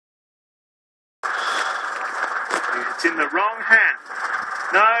It's in the wrong hand.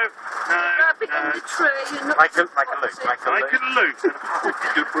 No. Wrap it in the tray and not Make a loop. Make a loop. You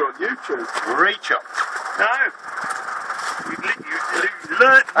could put it on YouTube. Reach up. No. You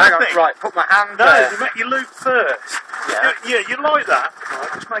learnt Hang nothing. on, right, put my hand No, there. you make your loop first. Yeah. Yeah, you like that.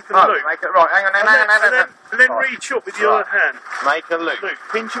 Right, just make a Oh, loop. make it, right, hang on, And then Right. reach up with your other hand. Make a loop. Loop.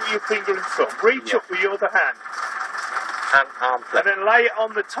 Pinch it with your finger and thumb. Reach up with your other hand. And arm And then lay it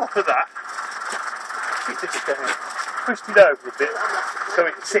on the top of that. Keep this down. Twist it over a bit so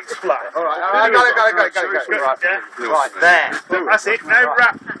it sits flat. Alright, I got it. Right, Yeah. right there. That's it. Now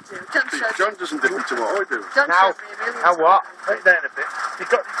wrap. John doesn't do it to what I do. Now what? Take it down a bit. You've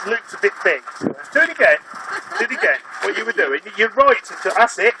got loops a bit big. Do it again. Do it again. What you were doing. You're right.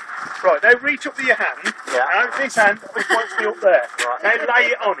 That's it. Right, now reach up with your hand. Yeah. Now this hand is mostly up there. Right. Now lay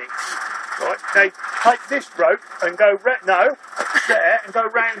it on it. Right, now take this rope and go there and go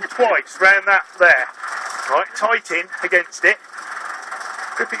round twice, round that there. Right, tight in against it.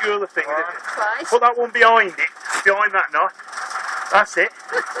 Grip it your other finger. Twice. Put that one behind it, behind that knot. That's it.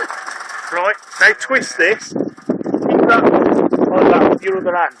 Right, now twist this. Keep that like that with your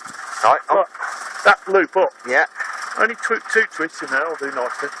other hand. Right, Right, that loop up. yeah. Only two twists in there, I'll do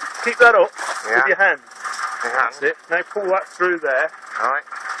nicely. Keep that up with your hand. That's it. Now pull that through there. Right.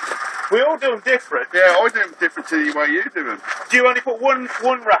 We all do them different. Yeah, I do them different to the way you do them. Do you only put one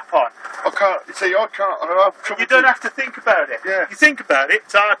wrap on? I can't, you see, I can't, I have trouble. You don't have to think about it. Yeah. You think about it,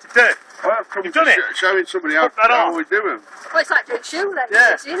 it's hard to do. I have trouble You've done it. showing somebody how Put that on. we do them. Well, it's like doing shoelaces,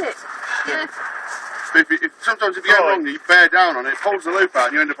 Yeah. isn't it? Yeah. Sometimes if you get wrong, you bear down on it, pulls the loop out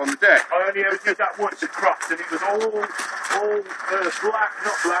and you end up on the deck. I only ever did that once across, and it was all black,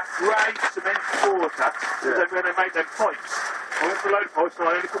 not black, grey cemented water. Yeah. When they made them pipes. I went for load pipes, and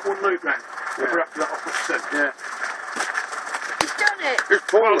I only put one loop round. Never after that, I put two. Yeah. You've done it.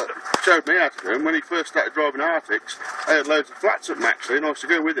 It's Paul that showed me how to do them. When he first started driving Arctics, I had loads of flats up Maxley and I used to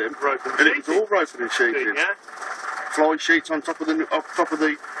go with him. And it was all roping and sheeting. Yeah. Fly sheets on top of the,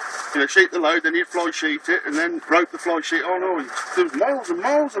 sheet the load, then you'd fly sheet it and then rope the fly sheet on. Oh, there was miles and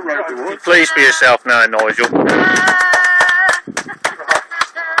miles of rope there was. Pleased for yourself now, Nigel.